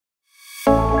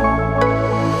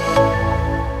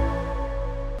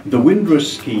The Windrush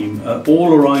scheme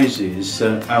all arises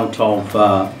out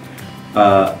of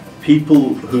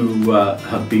people who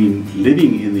have been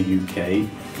living in the UK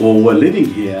or were living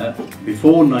here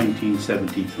before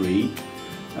 1973,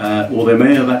 or they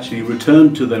may have actually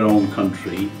returned to their own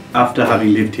country after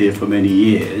having lived here for many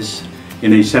years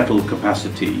in a settled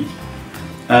capacity,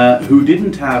 who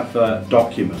didn't have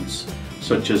documents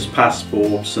such as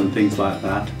passports and things like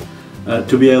that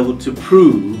to be able to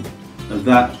prove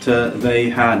that they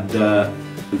had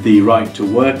the right to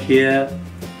work here,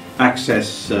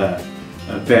 access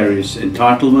various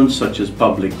entitlements such as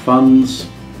public funds,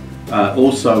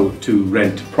 also to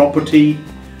rent property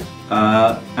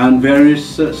and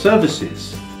various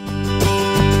services.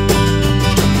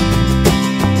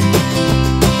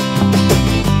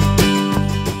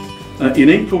 In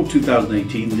April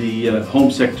 2018, the Home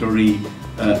Secretary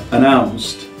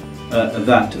announced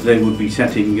that they would be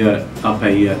setting up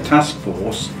a task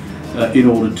force in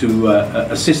order to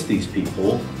assist these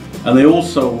people, and they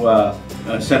also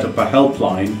set up a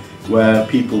helpline where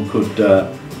people could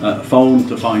phone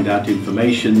to find out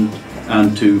information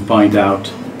and to find out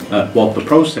what the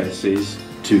process is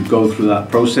to go through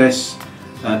that process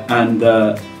and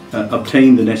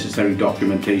obtain the necessary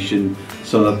documentation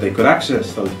so that they could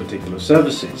access those particular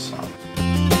services.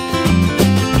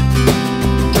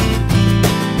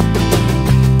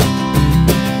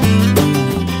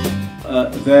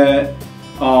 There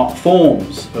are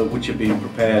forms which are being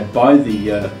prepared by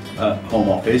the Home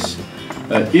Office.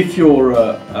 If you're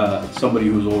somebody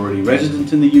who's already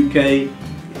resident in the UK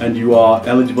and you are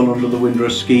eligible under the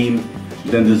Windrush scheme,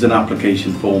 then there's an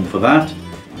application form for that.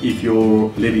 If you're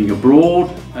living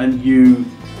abroad and you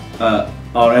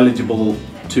are eligible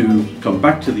to come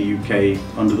back to the UK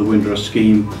under the Windrush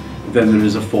scheme, then there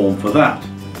is a form for that.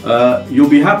 You'll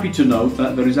be happy to note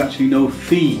that there is actually no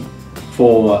fee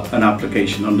for an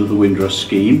application under the Windrush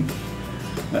scheme,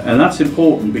 and that's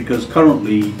important because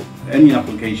currently any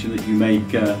application that you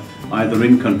make either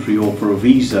in country or for a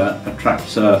visa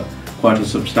attracts quite a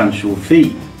substantial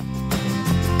fee.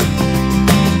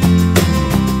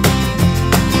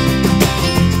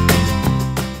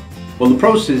 Well, the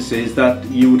process is that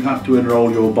you would have to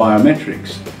enrol your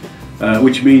biometrics,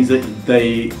 which means that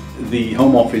the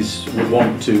Home Office would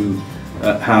want to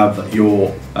have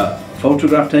your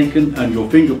photograph taken and your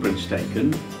fingerprints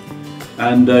taken,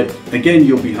 and again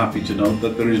you'll be happy to note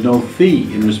that there is no fee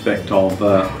in respect of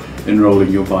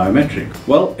enrolling your biometric.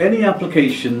 Well, any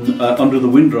application under the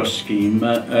Windrush scheme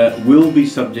will be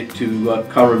subject to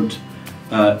current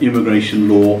immigration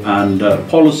law and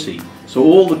policy, so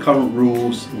all the current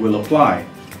rules will apply.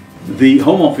 The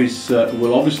Home Office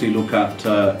will obviously look at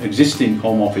existing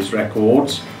Home Office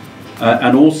records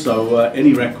and also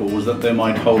any records that they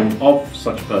might hold of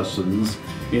such persons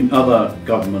in other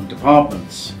government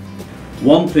departments.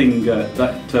 One thing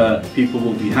that people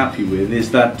will be happy with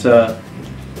is that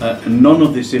none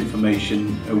of this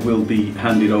information will be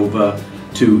handed over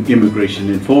to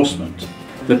immigration enforcement.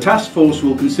 The task force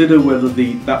will consider whether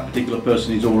that particular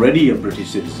person is already a British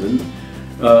citizen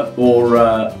or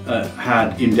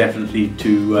had indefinitely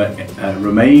to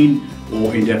remain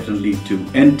or indefinitely to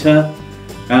enter.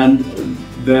 And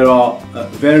there are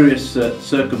various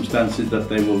circumstances that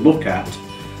they will look at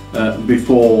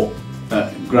before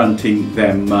granting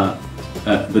them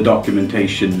the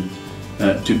documentation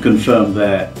to confirm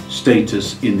their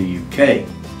status in the UK.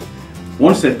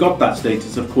 Once they've got that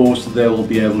status, of course, they will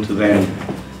be able to then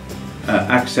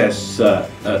access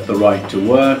the right to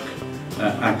work,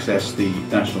 access the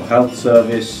National Health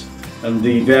Service and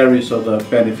the various other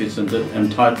benefits and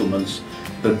entitlements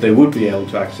that they would be able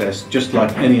to access just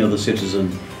like any other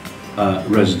citizen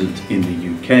resident in the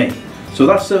UK. So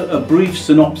that's a brief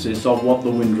synopsis of what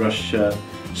the Windrush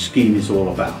scheme is all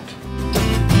about.